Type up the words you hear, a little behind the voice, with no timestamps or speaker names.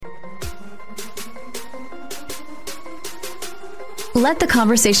Let the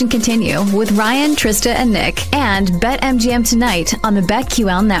conversation continue with Ryan, Trista, and Nick and BetMGM tonight on the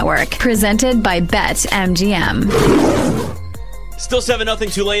BetQL network. Presented by BetMGM. Still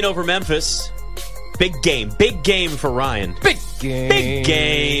 7-0 Tulane over Memphis. Big game for Ryan. Big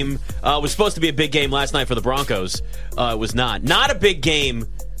game. It was supposed to be a big game last night for the Broncos. It was not. Not a big game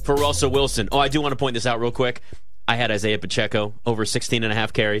for Russell Wilson. Oh, I do want to point this out real quick. I had Isaiah Pacheco over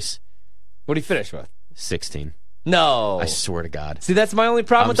 16.5 carries. What did he finish with? 16. No. I swear to God. See, that's my only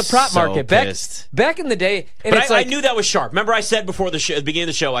problem with the prop market. Back in the day. And but I knew that was sharp. Remember I said before the beginning of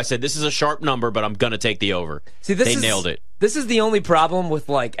the show, I said, this is a sharp number, but I'm going to take the over. See, they nailed it. This is the only problem with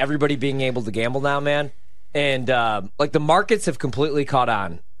like everybody being able to gamble now, man. And like the markets have completely caught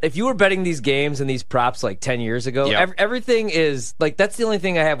on. If you were betting these games and these props like 10 years ago, everything is like that's the only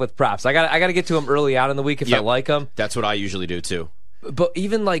thing I have with props. I got to get to them early on in the week if I like them. That's what I usually do too. But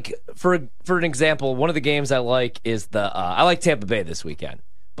even like for an example, one of the games I like is I like Tampa Bay this weekend.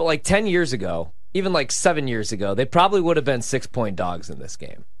 But like 10 years ago, even like 7 years ago, they probably would have been 6-point dogs in this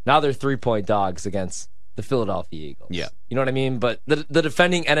game. Now they're 3-point dogs against the Philadelphia Eagles. Yeah. You know what I mean? But the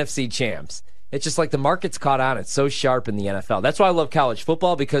defending NFC champs. It's just like the market's caught on. It's so sharp in the NFL. That's why I love college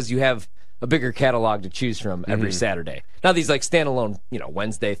football, because you have a bigger catalog to choose from every Saturday. Now these like standalone,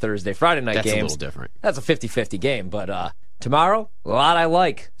 Wednesday, Thursday, Friday night games. That's a little different. That's a 50-50 game, but tomorrow, a lot I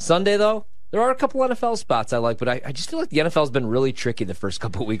like. Sunday, though, there are a couple NFL spots I like, but I just feel like the NFL's been really tricky the first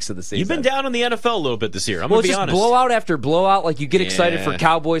couple weeks of the season. You've been down on the NFL a little bit this year. I'm going to be honest. Blowout after blowout. Like, you get excited for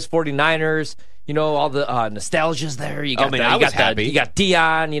Cowboys, 49ers. All the nostalgia's there. You got I was happy. You got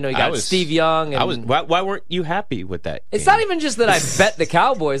Dion. You got Steve Young. And why weren't you happy with that? It's not even just that I bet the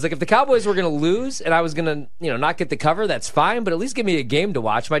Cowboys. Like if the Cowboys were going to lose and I was going to not get the cover, that's fine. But at least give me a game to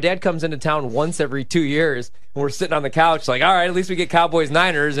watch. My dad comes into town once every 2 years, and we're sitting on the couch like, all right, at least we get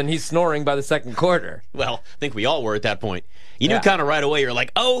Cowboys-Niners, and he's snoring by the second quarter. Well, I think we all were at that point. You knew kind of right away. You're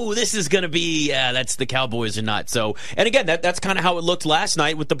like, oh, this is going to be, that's the Cowboys or not. So, and again, that's kind of how it looked last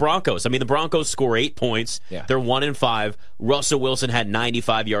night with the Broncos. I mean, the Broncos score 8 points. Yeah. They're 1-5. Russell Wilson had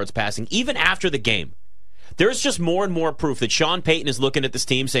 95 yards passing, even after the game. There's just more and more proof that Sean Payton is looking at this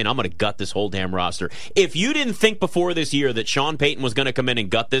team saying, I'm going to gut this whole damn roster. If you didn't think before this year that Sean Payton was going to come in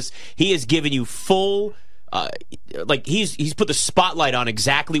and gut this, he has given you full... he's put the spotlight on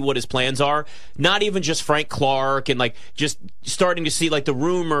exactly what his plans are. Not even just Frank Clark and like just starting to see like the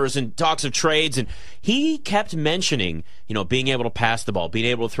rumors and talks of trades. And he kept mentioning, being able to pass the ball, being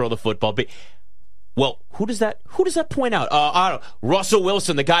able to throw the football. Well, who does that point out? I don't know. Russell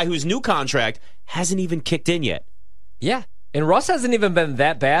Wilson, the guy whose new contract hasn't even kicked in yet. Yeah. And Russ hasn't even been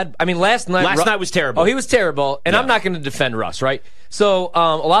that bad. I mean, last night was terrible. Oh, he was terrible. And I'm not going to defend Russ, right? So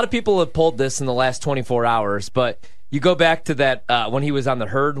a lot of people have pulled this in the last 24 hours, but you go back to that when he was on the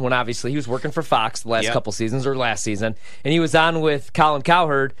Herd, when obviously he was working for Fox the last couple seasons, or last season, and he was on with Colin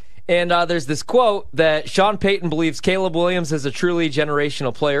Cowherd. And there's this quote that Sean Payton believes Caleb Williams is a truly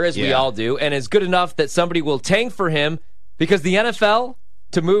generational player, as we all do, and is good enough that somebody will tank for him because the NFL...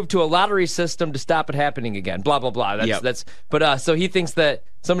 to move to a lottery system to stop it happening again. Blah, blah, blah. But so he thinks that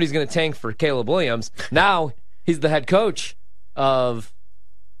somebody's going to tank for Caleb Williams. Now he's the head coach of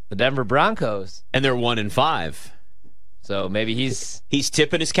the Denver Broncos. And they're 1-5. So maybe he's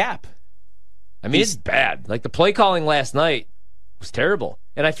tipping his cap. I mean, it's bad. Like the play calling last night was terrible.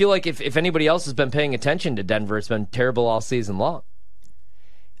 And I feel like if anybody else has been paying attention to Denver, it's been terrible all season long.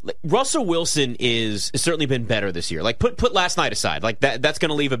 Russell Wilson has certainly been better this year. Like put last night aside. Like that's going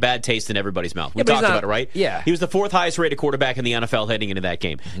to leave a bad taste in everybody's mouth. We talked about it, right? Yeah. He was the 4th highest rated quarterback in the NFL heading into that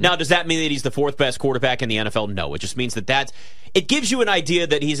game. Mm-hmm. Now, does that mean that he's the 4th best quarterback in the NFL? No. It just means that it gives you an idea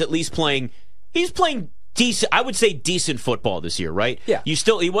that he's at least playing decent, I would say decent football this year, right? Yeah.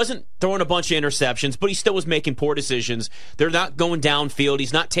 He wasn't throwing a bunch of interceptions, but he still was making poor decisions. They're not going downfield.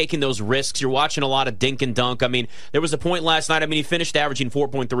 He's not taking those risks. You're watching a lot of dink and dunk. I mean, there was a point last night, he finished averaging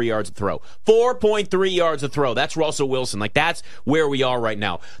 4.3 yards a throw. 4.3 yards a throw. That's Russell Wilson. Like, that's where we are right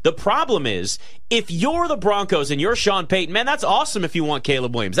now. The problem is, if you're the Broncos and you're Sean Payton, man, that's awesome if you want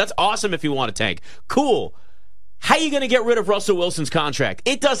Caleb Williams. That's awesome if you want a tank. Cool. How are you going to get rid of Russell Wilson's contract?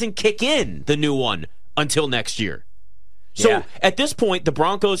 It doesn't kick in, the new one, until next year. So at this point, the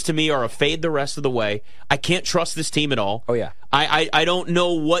Broncos to me are a fade the rest of the way. I can't trust this team at all. Oh, yeah. I don't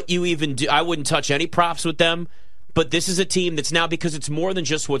know what you even do. I wouldn't touch any props with them. But this is a team that's now, because it's more than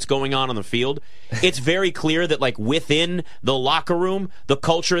just what's going on the field, it's very clear that like within the locker room, the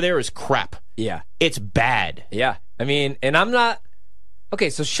culture there is crap. Yeah. It's bad. Yeah. I mean, and I'm not... Okay,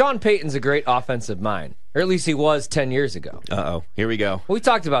 so Sean Payton's a great offensive mind. Or at least he was 10 years ago. Uh-oh. Here we go. We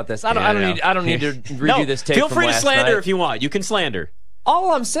talked about this. I don't need to redo this tape. Feel free from to slander night. if you want. You can slander.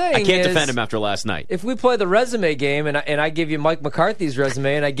 All I'm saying I can't is, defend him after last night. If we play the resume game and I give you Mike McCarthy's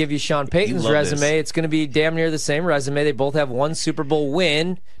resume and I give you Sean Payton's resume, it's going to be damn near the same resume. They both have one Super Bowl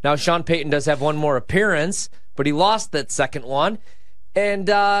win. Now, Sean Payton does have one more appearance, but he lost that second one. And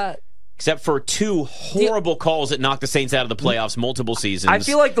except for two horrible calls that knocked the Saints out of the playoffs multiple seasons. I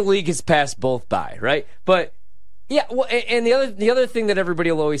feel like the league has passed both by, right? But yeah, well, and the other thing that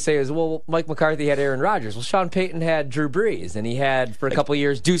everybody will always say is, well, Mike McCarthy had Aaron Rodgers. Well, Sean Payton had Drew Brees, and he had for a couple of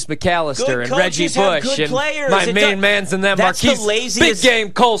years Deuce McAllister and Reggie Bush and my main man's and them Marquise Big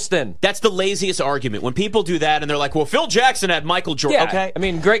Game Colston. That's the laziest argument when people do that, and they're like, "Well, Phil Jackson had Michael Jordan." Yeah, okay, I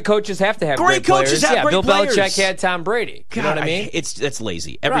mean, great coaches have to have great coaches. Players. Great Bill players. Belichick had Tom Brady. You know what I mean? That's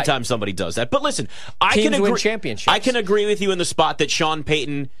lazy. Every time somebody does that. But listen, Teams win championships. I can agree with you in the spot that Sean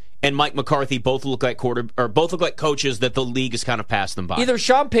Payton and Mike McCarthy both look like coaches that the league has kind of passed them by. Either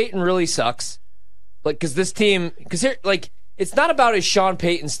Sean Payton really sucks, because this team, it's not about is Sean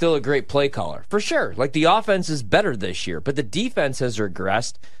Payton still a great play caller for sure. Like the offense is better this year, but the defense has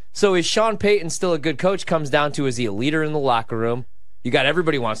regressed. So is Sean Payton still a good coach? Comes down to is he a leader in the locker room? You got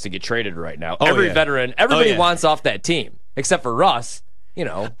everybody wants to get traded right now. Every veteran, everybody wants off that team except for Russ.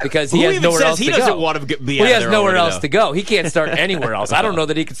 Because he has nowhere else to go. He doesn't want to be he has nowhere else to go. He can't start anywhere else. I don't know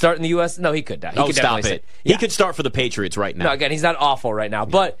that he could start in the U.S. No, he could. He could stop it. He could start for the Patriots right now. No, again, he's not awful right now.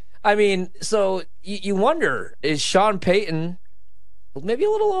 But, I mean, so you wonder, is Sean Payton maybe a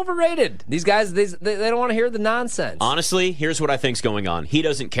little overrated? These guys, they don't want to hear the nonsense. Honestly, here's what I think's going on. He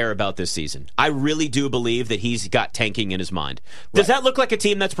doesn't care about this season. I really do believe that he's got tanking in his mind. Does that look like a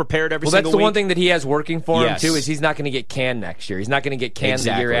team that's prepared every single week? Well, that's the one thing that he has working for him, too, is he's not going to get canned next year. He's not going to get canned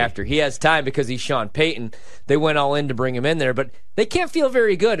the year after. He has time because he's Sean Payton. They went all in to bring him in there, but they can't feel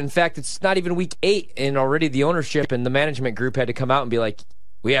very good. In fact, it's not even week 8, and already the ownership and the management group had to come out and be like,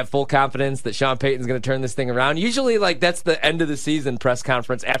 we have full confidence that Sean Payton's going to turn this thing around. Usually, that's the end of the season press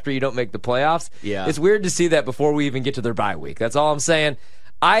conference after you don't make the playoffs. Yeah. It's weird to see that before we even get to their bye week. That's all I'm saying.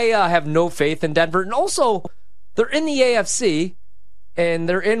 I have no faith in Denver. And also, they're in the AFC, and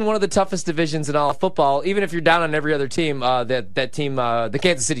they're in one of the toughest divisions in all of football. Even if you're down on every other team, that team, the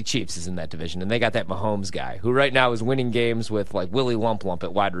Kansas City Chiefs is in that division, and they got that Mahomes guy, who right now is winning games with Willie Lump Lump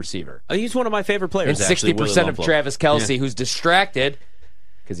at wide receiver. He's one of my favorite players, and 60% of Travis Kelce, who's distracted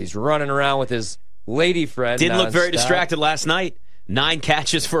because he's running around with his lady friend. Didn't look very distracted last night. 9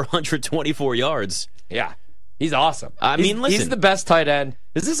 catches for 124 yards. Yeah, he's awesome. Listen. He's the best tight end.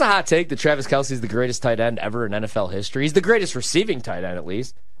 Is this a hot take that Travis Kelce is the greatest tight end ever in NFL history? He's the greatest receiving tight end, at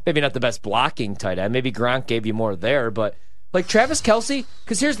least. Maybe not the best blocking tight end. Maybe Gronk gave you more there, but Travis Kelce,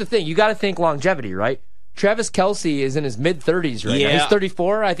 because here's the thing. You got to think longevity, right? Travis Kelce is in his mid-30s right now. He's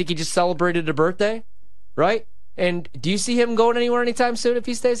 34. I think he just celebrated a birthday, right? And do you see him going anywhere anytime soon if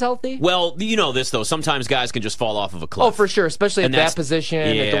he stays healthy? Well, you know this, though. Sometimes guys can just fall off of a cliff. Oh, for sure, especially at that position,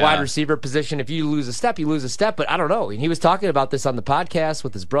 at the wide receiver position. If you lose a step, you lose a step. But I don't know. And he was talking about this on the podcast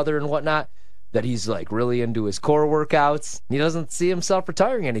with his brother and whatnot, that he's really into his core workouts. He doesn't see himself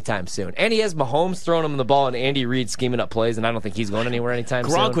retiring anytime soon. And he has Mahomes throwing him the ball and Andy Reid scheming up plays, and I don't think he's going anywhere anytime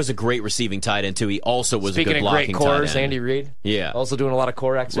soon. Gronk was a great receiving tight end, too. He also was Speaking a good blocking tight end. Speaking of great cores, Andy Reid. Yeah. Also doing a lot of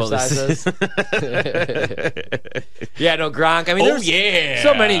core exercises. Yeah, no, Gronk. I mean, there's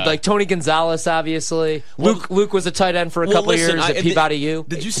so many. Tony Gonzalez, obviously. Luke was a tight end for a couple of years at Peabody U.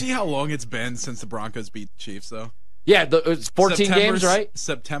 Did you see how long it's been since the Broncos beat the Chiefs, though? Yeah, it's 14 games, right?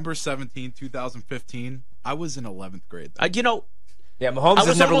 September 17, 2015. I was in 11th grade. Yeah, Mahomes I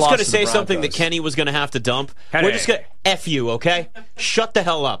was never almost going to say something that Kenny was going to have to dump. We're just going to F you, okay? Shut the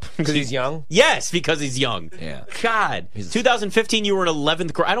hell up. Because he's young? Yes, because he's young. Yeah. God. 2015, you were in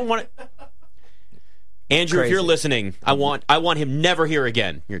 11th grade. I don't want to... Andrew, Crazy. If you're listening, I want him never here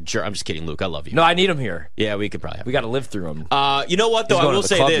again. You're a jerk. I'm just kidding, Luke. I love you. No, I need him here. Yeah, we could probably have him. We got to live through him. You know what, though? I will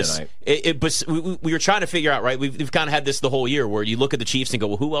say this. Tonight. We were trying to figure out, right? We've kind of had this the whole year where you look at the Chiefs and go,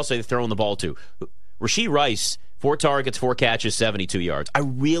 well, who else are they throwing the ball to? Rashee Rice, 4 targets, 4 catches, 72 yards. I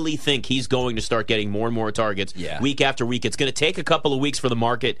really think he's going to start getting more and more targets week after week. It's going to take a couple of weeks for the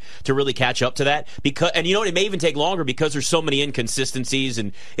market to really catch up to that. And you know what? It may even take longer because there's so many inconsistencies,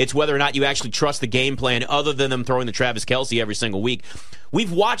 and it's whether or not you actually trust the game plan other than them throwing the Travis Kelce every single week.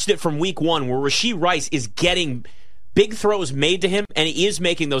 We've watched it from week 1 where Rashee Rice is getting big throws made to him, and he is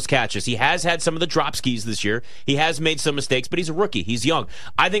making those catches. He has had some of the drop skis this year. He has made some mistakes, but he's a rookie. He's young.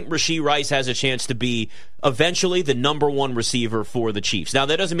 I think Rashee Rice has a chance to be eventually the number 1 receiver for the Chiefs. Now,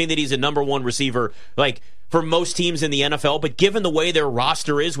 that doesn't mean that he's a number 1 receiver for most teams in the NFL, but given the way their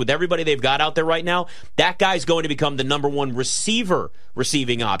roster is with everybody they've got out there right now, that guy's going to become the number 1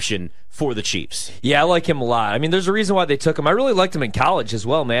 receiving option for the Chiefs. Yeah, I like him a lot. I mean, there's a reason why they took him. I really liked him in college as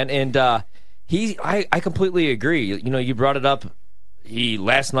well, man, and I completely agree. You brought it up He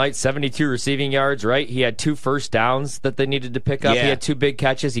last night 72 receiving yards, right? He had 2 first downs that they needed to pick up. Yeah. He had 2 big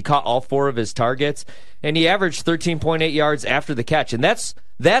catches. He caught all 4 of his targets, and he averaged 13.8 yards after the catch. And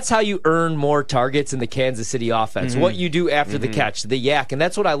that's how you earn more targets in the Kansas City offense. What you do after the catch, the yak. And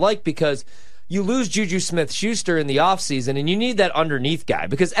that's what I like, because you lose Juju Smith-Schuster in the offseason, and you need that underneath guy,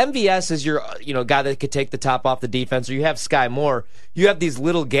 because MVS is your guy that could take the top off the defense, or you have Sky Moore. You have these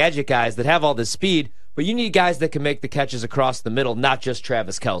little gadget guys that have all this speed, but you need guys that can make the catches across the middle, not just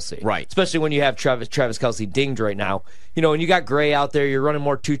Travis Kelce. Right. Especially when you have Travis Kelce dinged right now. And you got Gray out there, you're running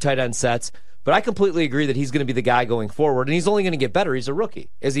more 2 tight end sets. But I completely agree that he's going to be the guy going forward, and he's only going to get better. He's a rookie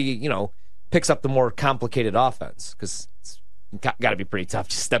as he, picks up the more complicated offense, because it's got to be pretty tough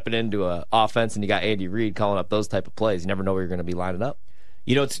just stepping into an offense, and you got Andy Reid calling up those type of plays. You never know where you're going to be lining up.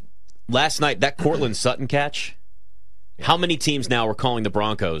 It's last night, that Cortland Sutton catch, how many teams now are calling the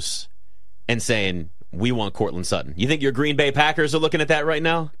Broncos and saying, we want Cortland Sutton? You think your Green Bay Packers are looking at that right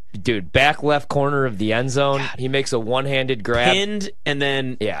now? Dude, back left corner of the end zone. God. He makes a one-handed grab. Pinned, and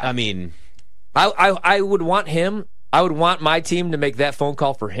then, I would want him. I would want my team to make that phone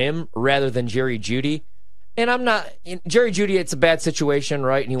call for him rather than Jerry Jeudy. And I'm not Jerry Jeudy. It's a bad situation,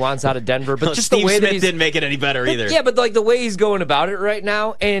 right? And he wants out of Denver, but just Steve the way Smith that he's didn't make it any better either. Yeah, but the way he's going about it right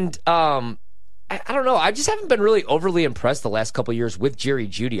now, and I don't know. I just haven't been really overly impressed the last couple of years with Jerry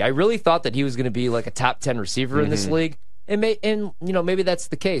Jeudy. I really thought that he was going to be like a top 10 receiver in this league. And maybe that's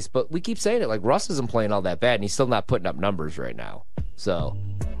the case, but we keep saying it. Like, Russ isn't playing all that bad, and he's still not putting up numbers right now. So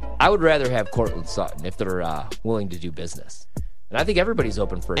I would rather have Cortland Sutton if they're willing to do business. And I think everybody's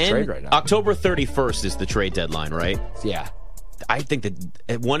open for a trade right now. October 31st is the trade deadline, right? Yeah. I think that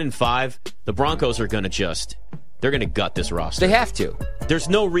at 1-5, the Broncos are going to they're going to gut this roster. They have to. There's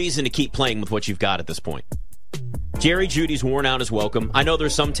no reason to keep playing with what you've got at this point. Jerry Jeudy's worn out his welcome. I know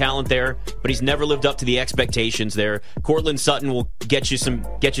there's some talent there, but he's never lived up to the expectations there. Cortland Sutton will get you some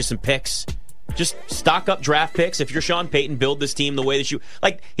picks. Just stock up draft picks. If you're Sean Payton, build this team the way that you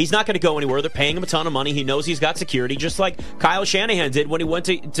like. He's not going to go anywhere. They're paying him a ton of money. He knows he's got security, just like Kyle Shanahan did when he went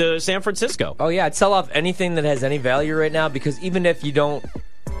to San Francisco. Oh yeah, I'd sell off anything that has any value right now, because even if you don't,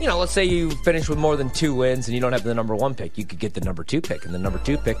 let's say you finish with more than 2 wins and you don't have the number 1 pick, you could get the number 2 pick, and the number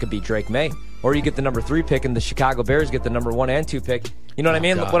 2 pick could be Drake May, or you get the number 3 pick and the Chicago Bears get the number 1 and 2 pick. You know what I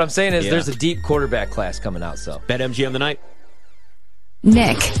mean? God. What I'm saying is there's a deep quarterback class coming out. So BetMGM tonight.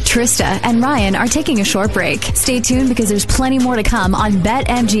 Nick, Trista, and Ryan are taking a short break. Stay tuned, because there's plenty more to come on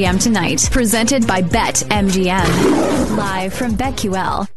BetMGM tonight. Presented by BetMGM. Live from BetQL.